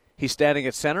end it? He's standing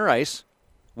at center ice.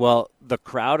 Well, the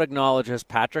crowd acknowledges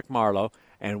Patrick Marleau,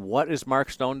 and what is Mark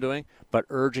Stone doing? But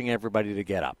urging everybody to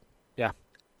get up. Yeah.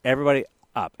 Everybody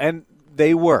up. And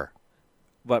they were.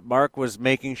 But Mark was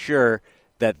making sure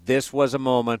that this was a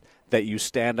moment that you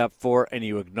stand up for and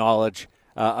you acknowledge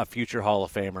a future Hall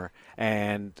of Famer.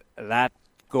 And that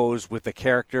goes with the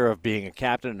character of being a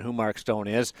captain and who Mark Stone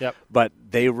is. Yep. But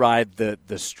they ride the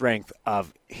strength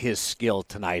of his skill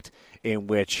tonight, in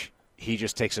which he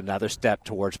just takes another step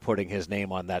towards putting his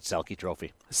name on that Selke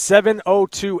Trophy.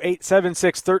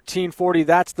 702-876-1340.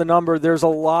 That's the number. There's a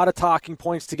lot of talking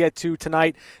points to get to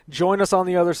tonight. Join us on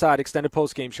the other side. Extended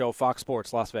postgame show, Fox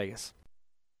Sports, Las Vegas.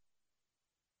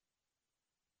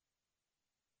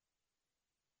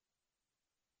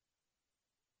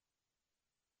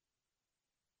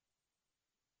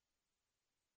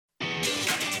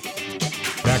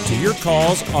 Back to your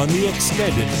calls on the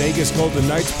extended Vegas Golden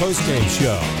Knights postgame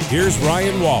show. Here's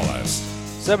Ryan Wallace.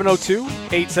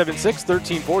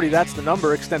 702-876-1340. That's the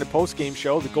number. Extended postgame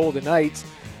show. The Golden Knights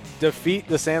defeat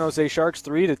the San Jose Sharks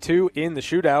 3-2 in the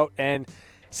shootout. And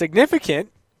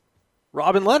significant,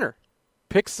 Robin Lehner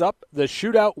picks up the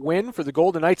shootout win for the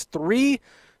Golden Knights. 3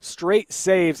 straight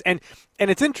saves. And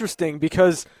it's interesting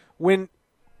because when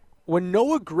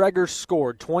Noah Gregor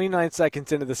scored 29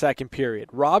 seconds into the second period,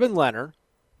 Robin Lehner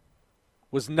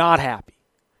was not happy.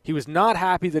 He was not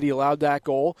happy that he allowed that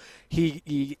goal.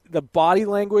 The body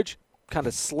language kind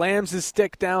of slams his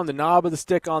stick down, the knob of the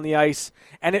stick on the ice,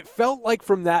 and it felt like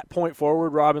from that point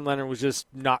forward, Robin Lehner was just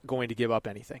not going to give up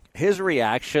anything. His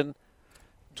reaction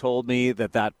told me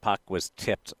that puck was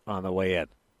tipped on the way in.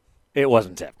 It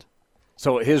wasn't tipped.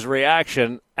 So his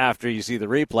reaction after you see the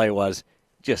replay was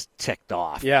just ticked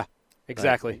off. Yeah,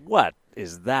 exactly. Like, what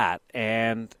is that?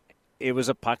 And it was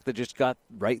a puck that just got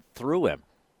right through him.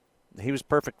 He was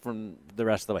perfect from the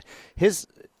rest of the way.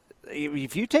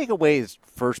 If you take away his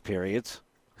first periods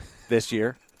this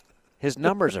year, his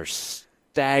numbers are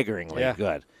staggeringly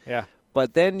good. Yeah.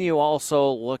 But then you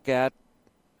also look at,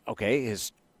 okay,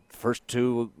 his first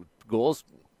 2 goals,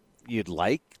 you'd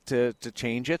like to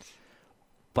change it,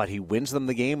 but he wins them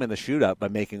the game in the shootout by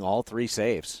making all 3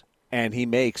 saves. And he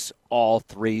makes all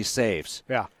 3 saves.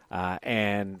 Yeah.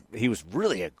 And he was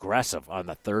really aggressive on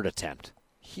the third attempt.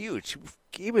 Huge.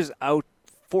 He was out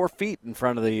 4 feet in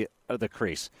front of the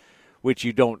crease, which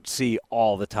you don't see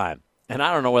all the time. And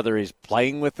I don't know whether he's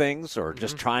playing with things or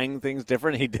just trying things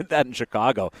different. He did that in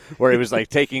Chicago, where he was like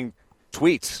taking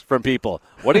tweets from people.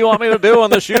 What do you want me to do on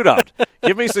the shootout?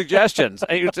 Give me suggestions.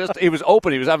 And he was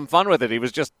open. He was having fun with it. He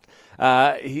was just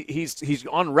he's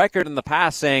on record in the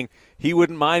past saying he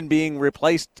wouldn't mind being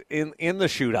replaced in the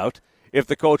shootout if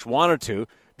the coach wanted to,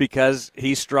 because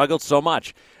he struggled so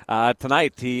much.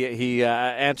 Tonight, he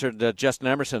answered Justin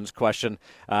Emerson's question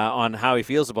on how he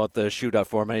feels about the shootout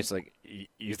format. He's like,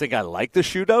 you think I like the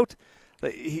shootout?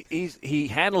 He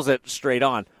handles it straight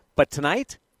on. But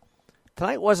tonight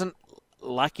wasn't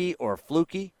lucky or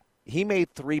fluky. He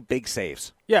made 3 big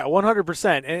saves. Yeah,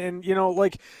 100%. And you know,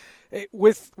 like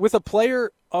with a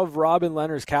player of Robin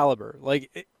Lehner's caliber,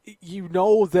 like you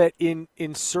know that in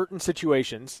certain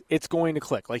situations it's going to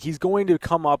click. Like he's going to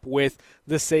come up with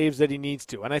the saves that he needs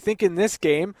to. And I think in this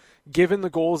game, given the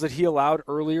goals that he allowed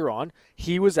earlier on,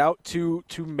 he was out to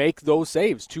make those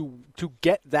saves, to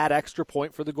get that extra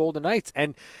point for the Golden Knights.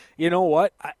 And you know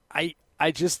what? I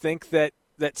just think that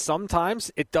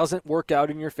sometimes it doesn't work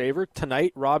out in your favor.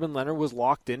 Tonight, Robin Lehner was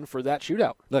locked in for that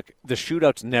shootout. Look, the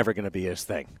shootout's never going to be his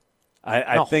thing.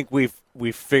 I think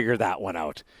we've figured that one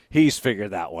out. He's figured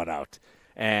that one out.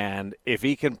 And if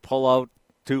he can pull out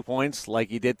 2 points like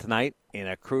he did tonight in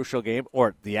a crucial game,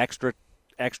 or the extra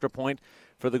point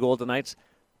for the Golden Knights,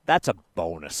 that's a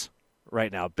bonus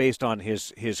right now based on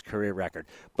his career record.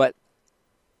 But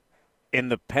in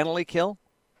the penalty kill,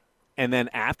 And then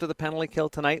after the penalty kill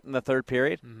tonight in the third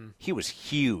period, he was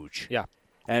huge. Yeah.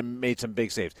 And made some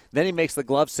big saves. Then he makes the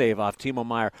glove save off Timo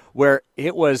Meier, where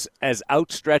it was as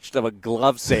outstretched of a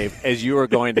glove save as you were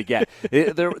going to get.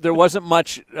 There wasn't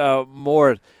much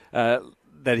more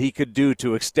that he could do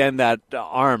to extend that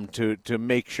arm to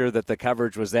make sure that the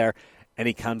coverage was there, and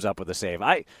he comes up with a save.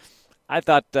 I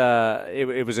thought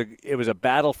it was a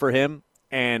battle for him,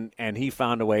 and he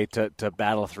found a way to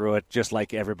battle through it just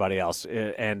like everybody else,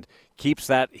 and keeps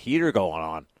that heater going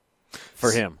on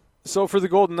for him. So for the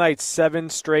Golden Knights,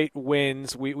 7 straight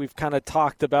wins. We've kind of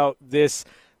talked about this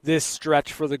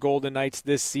stretch for the Golden Knights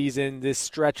this season, this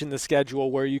stretch in the schedule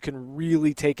where you can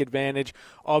really take advantage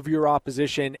of your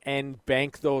opposition and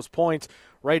bank those points.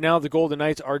 Right now, the Golden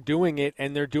Knights are doing it,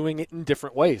 and they're doing it in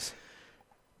different ways.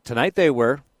 Tonight they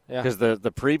were, Yeah. because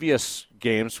the previous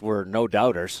games were no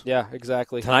doubters. Yeah,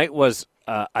 exactly. Tonight was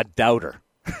a doubter.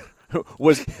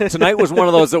 Tonight was one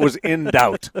of those that was in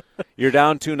doubt. You're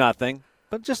down 2-0.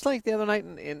 But just like the other night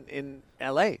in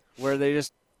L.A., where they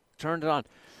just turned it on.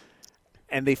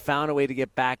 And they found a way to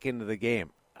get back into the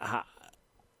game.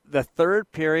 The third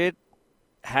period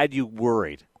had you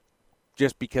worried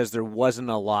just because there wasn't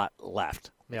a lot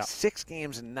left. Yeah. 6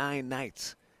 games in 9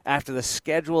 nights after the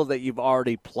schedule that you've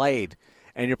already played.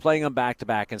 And you're playing them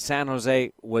back-to-back. And San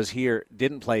Jose was here,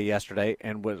 didn't play yesterday,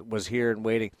 and was here and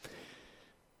waiting.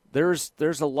 There's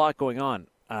a lot going on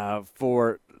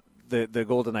for the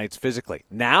Golden Knights physically.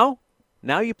 Now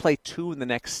you play 2 in the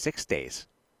next 6 days.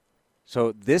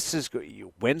 So this is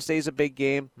Wednesday's a big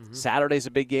game. Saturday's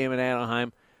a big game in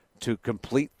Anaheim to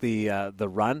complete the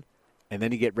run, and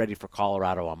then you get ready for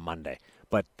Colorado on Monday.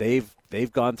 But they've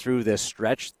gone through this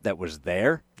stretch that was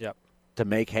there to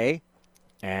make hay,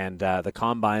 and the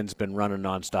combine's been running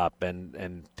nonstop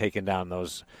and taking down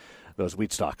those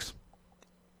wheat stalks.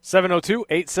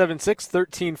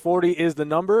 702-876-1340 is the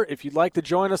number. If you'd like to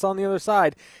join us on the other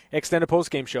side, extended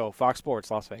postgame show, Fox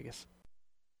Sports, Las Vegas.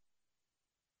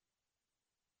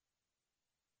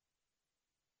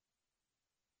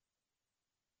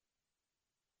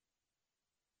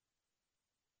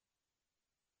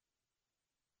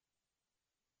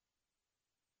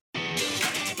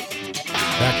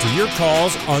 Back to your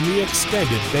calls on the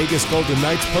extended Vegas Golden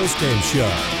Knights postgame show.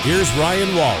 Here's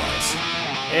Ryan Wallace.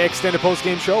 Extended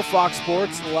postgame show, Fox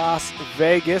Sports, Las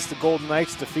Vegas. The Golden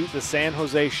Knights defeat the San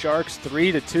Jose Sharks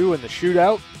 3-2 in the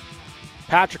shootout.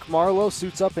 Patrick Marleau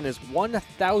suits up in his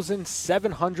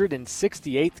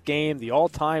 1,768th game, the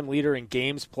all-time leader in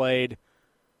games played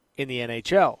in the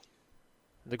NHL.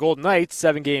 The Golden Knights,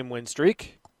 7-game win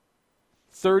streak,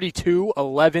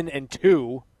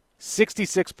 32-11-2,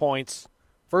 66 points,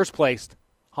 first placed,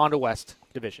 Honda West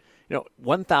Division.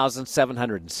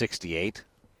 1,768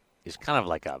 is kind of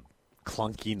like a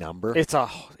clunky number.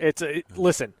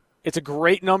 Listen, it's a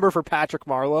great number for Patrick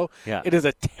Marleau. Yeah. It is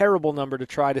a terrible number to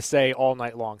try to say all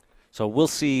night long. So we'll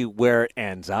see where it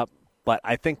ends up. But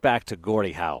I think back to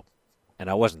Gordie Howe, and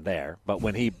I wasn't there, but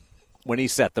when he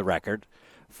set the record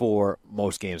for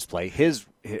most games played,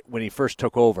 when he first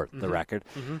took over the record,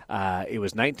 it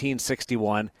was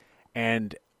 1961,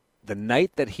 and the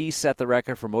night that he set the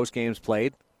record for most games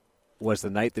played was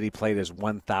the night that he played his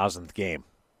 1,000th game.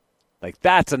 Like,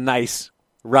 that's a nice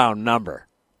round number.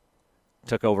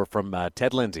 Took over from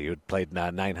Ted Lindsay, who had played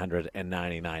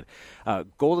 999.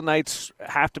 Golden Knights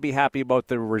have to be happy about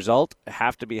the result,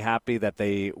 have to be happy that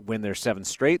they win their 7th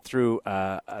straight through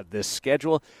this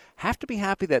schedule, have to be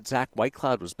happy that Zach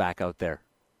Whitecloud was back out there.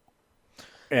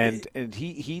 And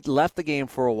he left the game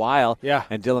for a while,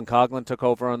 and Dylan Coghlan took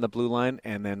over on the blue line,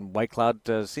 and then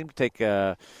Whitecloud seemed to take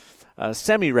a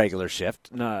semi-regular shift.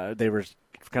 They were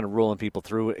kind of rolling people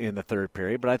through in the third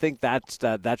period, but I think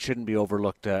that shouldn't be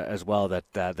overlooked as well,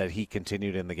 that he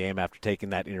continued in the game after taking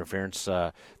that interference,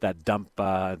 that dump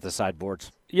at the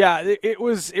sideboards. Yeah, it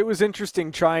was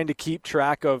interesting trying to keep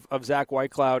track of Zach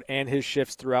Whitecloud and his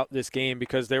shifts throughout this game,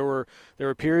 because there were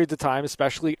periods of time,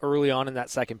 especially early on in that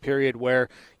second period, where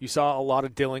you saw a lot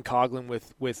of Dylan Coghlan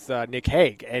with Nick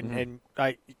Hague, and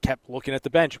I kept looking at the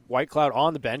bench. Whitecloud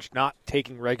on the bench, not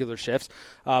taking regular shifts.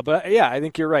 But yeah, I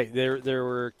think you're right. There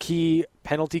were key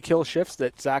penalty kill shifts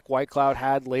that Zach Whitecloud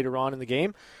had later on in the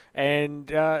game,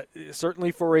 and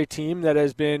certainly for a team that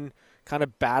has been kind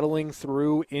of battling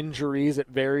through injuries at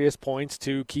various points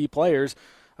to key players,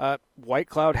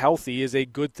 Whitecloud healthy is a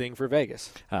good thing for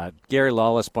Vegas. Gary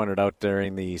Lawless pointed out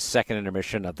during the second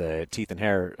intermission of the Teeth and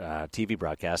Hair TV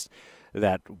broadcast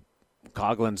that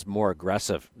Coughlin's more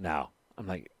aggressive now I'm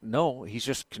like, no, he's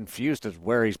just confused as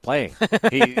where he's playing.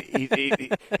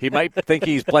 He might think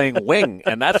he's playing wing,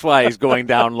 and that's why he's going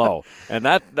down low. And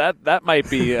that might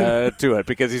be to it,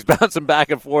 because he's bouncing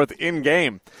back and forth in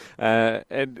game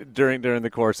and during the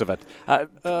course of it.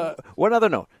 One other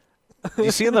note: did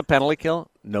you see in the penalty kill,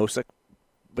 Nosek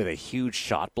with a huge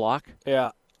shot block?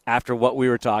 Yeah. After what we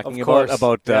were talking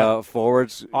about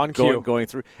forwards on cue. going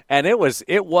through, and it was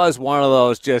one of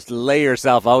those just lay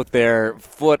yourself out there,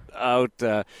 foot out,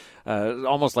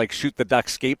 almost like shoot the duck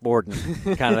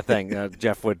skateboarding kind of thing.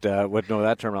 Jeff would know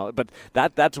that terminology, but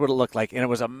that's what it looked like, and it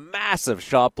was a massive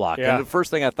shot block. Yeah. And the first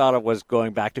thing I thought of was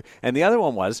going back to, and the other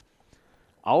one was,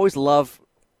 I always love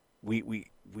we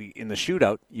in the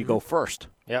shootout you go first.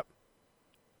 Yep.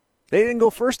 They didn't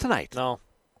go first tonight. No.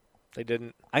 They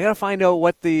didn't. I got to find out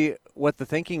what the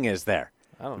thinking is there.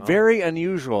 I don't know. Very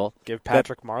unusual. Give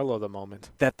Patrick Marleau the moment.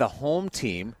 That the home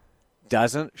team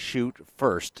doesn't shoot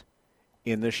first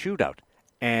in the shootout.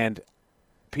 And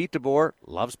Pete DeBoer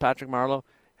loves Patrick Marleau,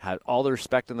 had all the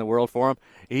respect in the world for him.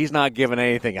 He's not giving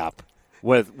anything up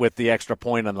with the extra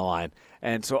point on the line.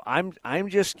 And so I'm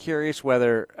just curious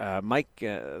whether Mike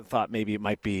thought maybe it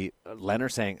might be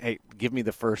Leonard saying, hey, give me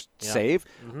the first save,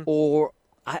 or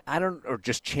I don't, or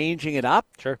just changing it up.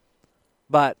 Sure.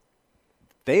 But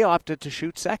they opted to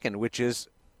shoot second, which is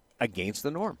against the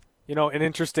norm. You know, an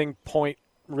interesting point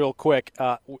real quick.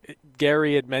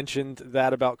 Gary had mentioned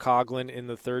that about Coughlin in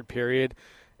the third period,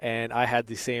 and I had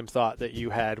the same thought that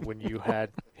you had when you had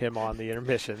him on the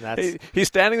intermission. He's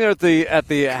standing there at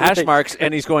the hash marks,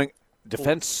 and he's going,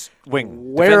 defense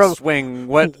wing, wing.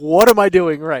 What am I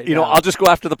doing right now? I'll just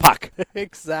go after the puck.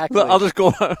 Exactly. I'll just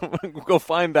go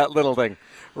find that little thing.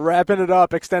 Wrapping it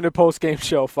up, extended post-game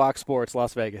show, Fox Sports,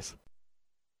 Las Vegas.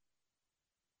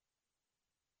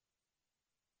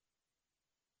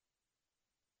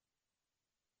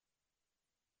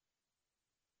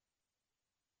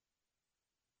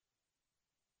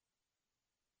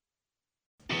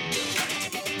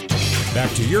 Back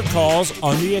to your calls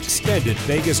on the extended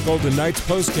Vegas Golden Knights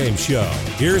postgame show.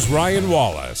 Here's Ryan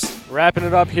Wallace. Wrapping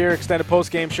it up here, extended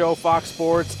postgame show, Fox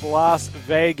Sports, Las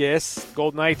Vegas.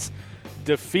 Golden Knights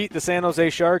defeat the San Jose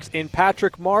Sharks in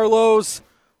Patrick Marleau's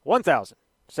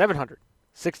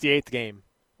 1,768th game.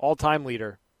 All-time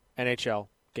leader, NHL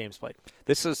games played.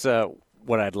 This is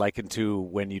what I'd liken to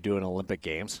when you do an Olympic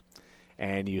Games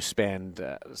and you spend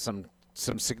some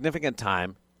significant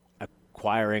time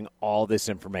acquiring all this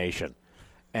information.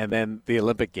 And then the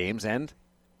Olympic Games end,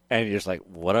 and you're just like,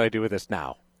 what do I do with this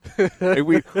now?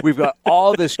 We've got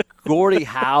all this Gordie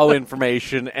Howe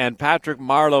information and Patrick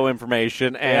Marleau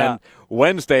information, and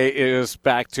Wednesday is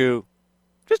back to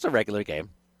just a regular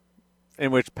game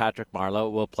in which Patrick Marleau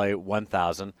will play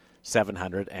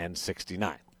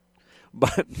 1,769.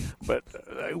 But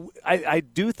I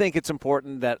do think it's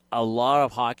important that a lot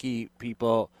of hockey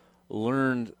people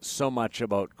learned so much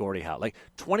about Gordie Howe. Like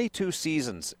 22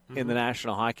 seasons in the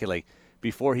National Hockey League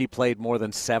before he played more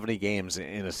than 70 games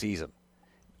in a season.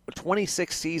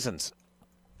 26 seasons.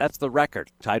 That's the record,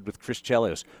 tied with Chris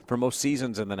Chelios for most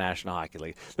seasons in the National Hockey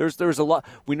League. There's a lot.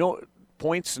 We know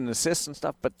points and assists and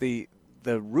stuff, but the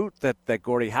route that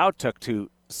Gordie Howe took to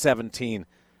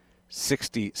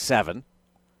 1767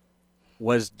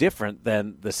 was different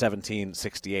than the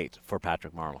 1768 for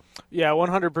Patrick Marleau. Yeah,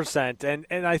 100%.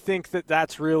 And I think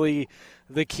that's really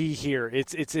the key here.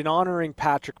 It's in honoring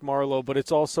Patrick Marleau, but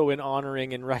it's also in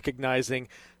honoring and recognizing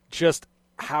just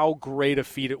how great a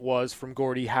feat it was from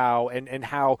Gordie Howe and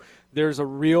how there's a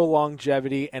real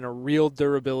longevity and a real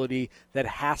durability that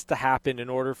has to happen in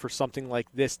order for something like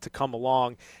this to come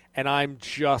along. And I'm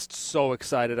just so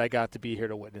excited I got to be here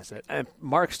to witness it. And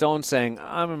Mark Stone saying,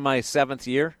 I'm in my 7th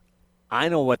year. I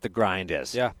know what the grind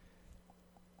is. Yeah.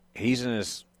 He's in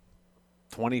his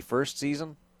 21st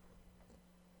season.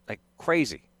 Like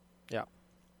crazy. Yeah.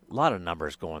 A lot of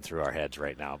numbers going through our heads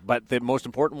right now. But the most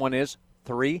important one is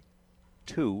 3-2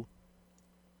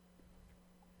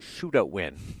 shootout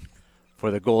win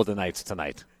for the Golden Knights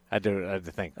tonight. I had to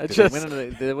think.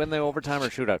 Did they win the overtime or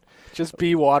shootout? Just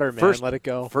be water, man. Let it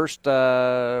go. First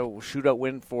shootout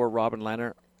win for Robin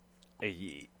Lehner.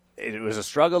 It was a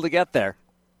struggle to get there.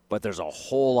 But there's a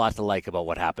whole lot to like about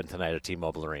what happened tonight at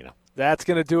T-Mobile Arena. That's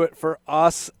going to do it for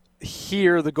us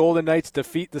here. The Golden Knights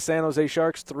defeat the San Jose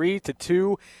Sharks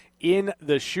 3-2 in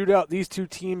the shootout. These two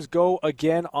teams go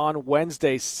again on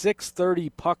Wednesday,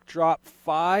 6:30 puck drop,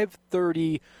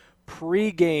 5:30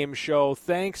 pregame show.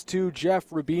 Thanks to Jeff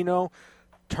Rubino.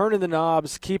 turning the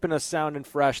knobs, keeping us sound and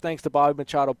fresh. Thanks to Bobby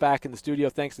Machado back in the studio.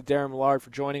 Thanks to Darren Millard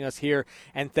for joining us here.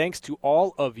 And thanks to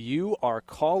all of you, our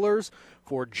callers,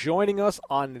 for joining us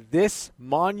on this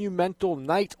monumental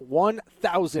night.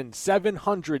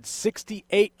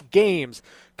 1,768 games.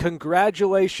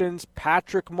 Congratulations,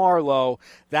 Patrick Marleau.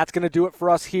 That's going to do it for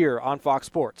us here on Fox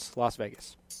Sports Las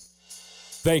Vegas.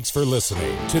 Thanks for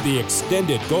listening to the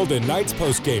extended Golden Knights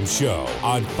postgame show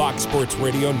on Fox Sports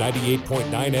Radio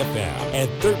 98.9 FM and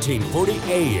 1340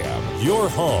 AM. Your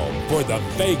home for the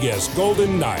Vegas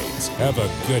Golden Knights. Have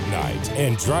a good night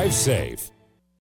and drive safe.